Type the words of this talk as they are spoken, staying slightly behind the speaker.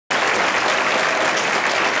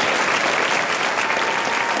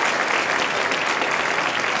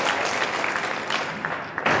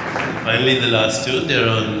finally the last two, they're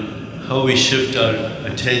on how we shift our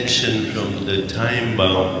attention from the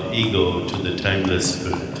time-bound ego to the timeless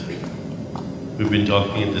spirit. We've been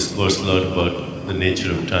talking in this course a lot about the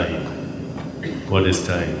nature of time. What is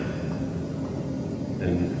time?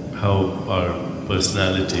 And how our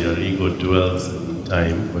personality, our ego dwells in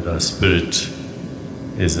time, but our spirit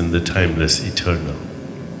is in the timeless, eternal.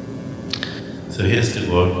 So here's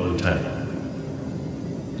Tagore on time.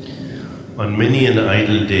 On many an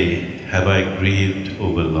idle day have I grieved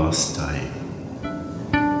over lost time.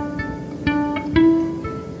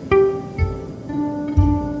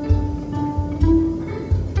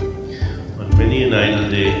 On many an idle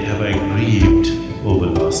day have I grieved over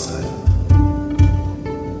lost time.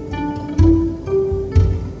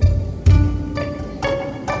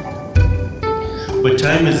 But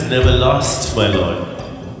time is never lost, my Lord.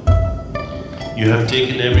 You have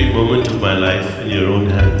taken every moment of my life in your own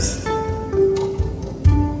hands.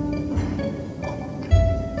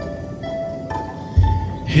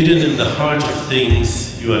 Hidden in the heart of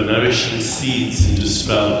things, you are nourishing seeds into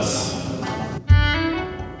sprouts.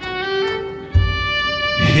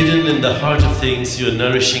 Hidden in the heart of things, you are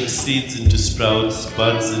nourishing seeds into sprouts,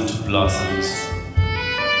 buds into blossoms.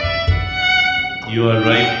 You are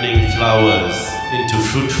ripening flowers into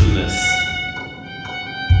fruitfulness.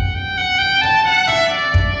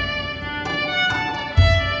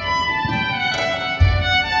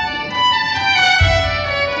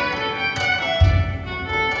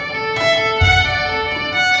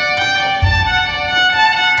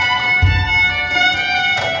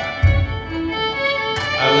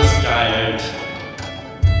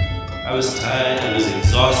 I was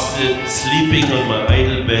exhausted, sleeping on my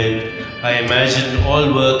idle bed. I imagined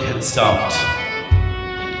all work had stopped.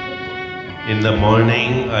 In the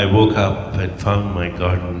morning, I woke up and found my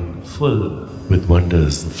garden full with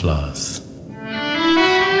wonders of flowers.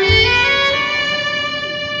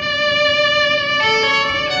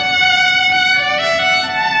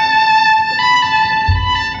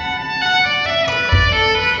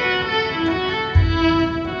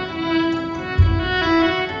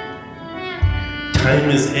 Time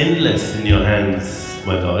is endless in your hands,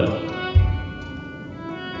 my Lord.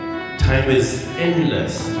 Time is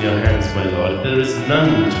endless in your hands, my Lord. There is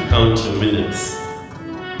none to count your minutes.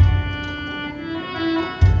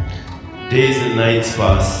 Days and nights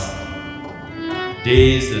pass.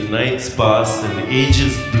 Days and nights pass, and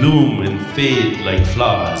ages bloom and fade like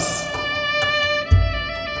flowers.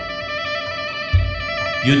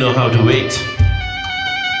 You know how to wait.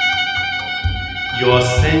 Your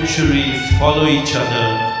centuries follow each other,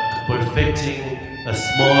 perfecting a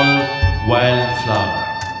small wild flower.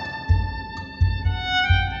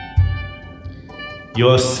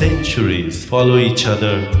 Your centuries follow each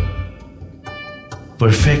other,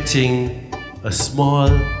 perfecting a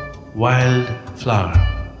small wild flower.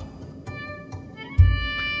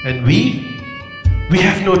 And we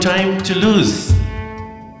have no time to lose.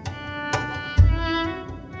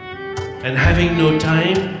 And having no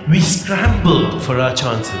time, we scramble for our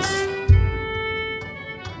chances.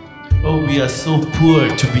 Oh, we are so poor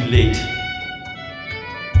to be late.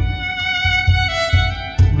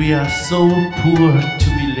 We are so poor to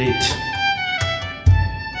be late.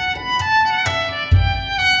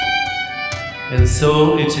 And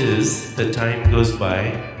so it is that time goes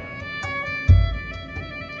by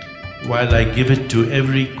while I give it to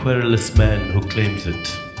every querulous man who claims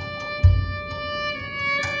it.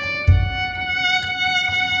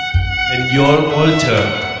 And your altar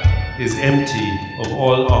is empty of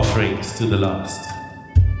all offerings to the last.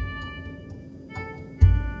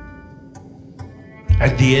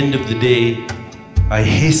 At the end of the day, I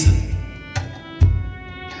hasten.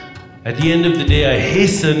 At the end of the day, I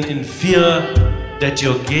hasten in fear that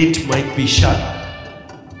your gate might be shut.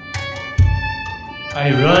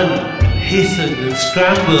 I run and hasten and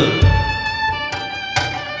scramble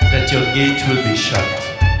that your gate will be shut.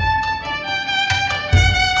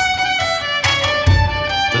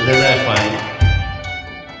 But then I find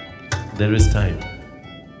there is time.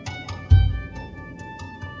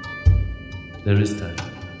 There is time.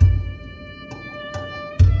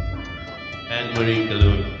 And Marie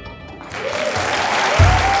Calhoun.